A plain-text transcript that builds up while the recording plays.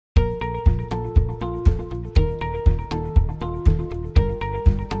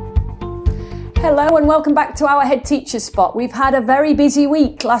Hello and welcome back to our head teacher spot. We've had a very busy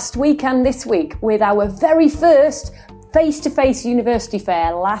week last week and this week with our very first face-to-face university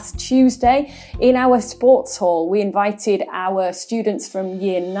fair last Tuesday in our sports hall. We invited our students from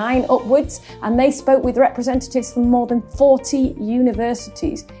year 9 upwards and they spoke with representatives from more than 40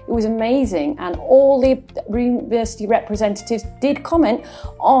 universities. It was amazing, and all the university representatives did comment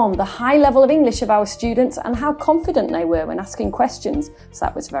on the high level of English of our students and how confident they were when asking questions, so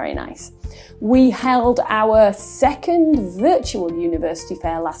that was very nice. We held our second virtual university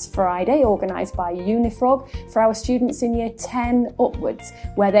fair last Friday, organised by Unifrog for our students in year 10 upwards,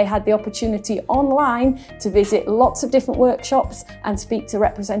 where they had the opportunity online to visit lots of different workshops and speak to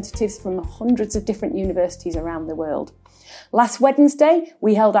representatives from hundreds of different universities around the world. Last Wednesday,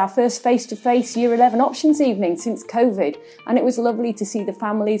 we held our first face-to-face Year 11 options evening since COVID, and it was lovely to see the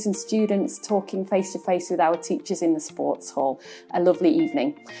families and students talking face-to-face with our teachers in the sports hall. A lovely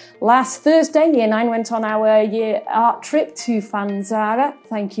evening. Last Thursday, Year 9 went on our year art trip to Fanzara.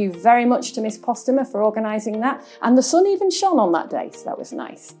 Thank you very much to Miss Postumer for organising that, and the sun even shone on that day, so that was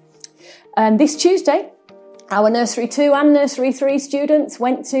nice. And this Tuesday, our Nursery 2 and Nursery 3 students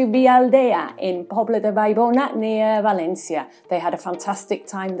went to Vila-real in Pobla de Vallbona near Valencia. They had a fantastic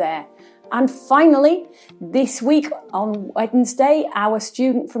time there. And finally, this week on Wednesday, our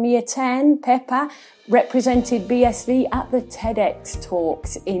student from year 10, Peppa, represented BSV at the TEDx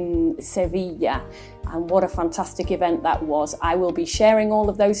talks in Sevilla. And what a fantastic event that was. I will be sharing all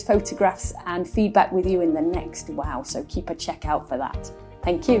of those photographs and feedback with you in the next wow, so keep a check out for that.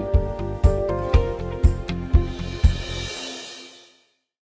 Thank you.